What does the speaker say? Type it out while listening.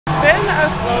a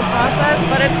slow process,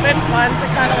 but it's been fun to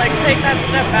kind of like take that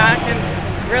step back and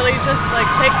really just like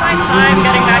take my time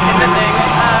getting back into things.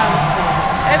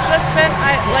 It's just been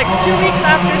like 2 weeks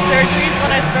after surgeries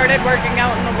when I started working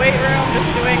out in the weight room,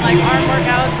 just doing like arm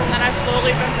workouts, and then I've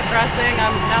slowly been progressing.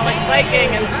 I'm now like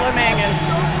biking and swimming, and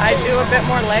I do a bit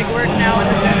more leg work now in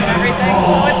the gym and everything.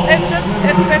 So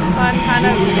it's been fun kind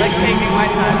of like taking my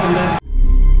time with it.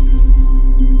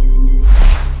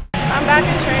 I'm back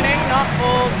in training, not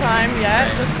full time yet,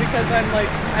 just because I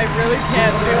really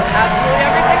can't do absolutely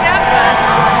everything yet, but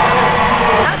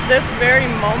at this very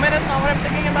moment, it's not what I'm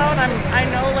thinking about. I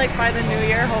know like by the new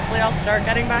year, hopefully I'll start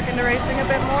getting back into racing a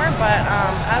bit more, but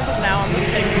as of now, I'm just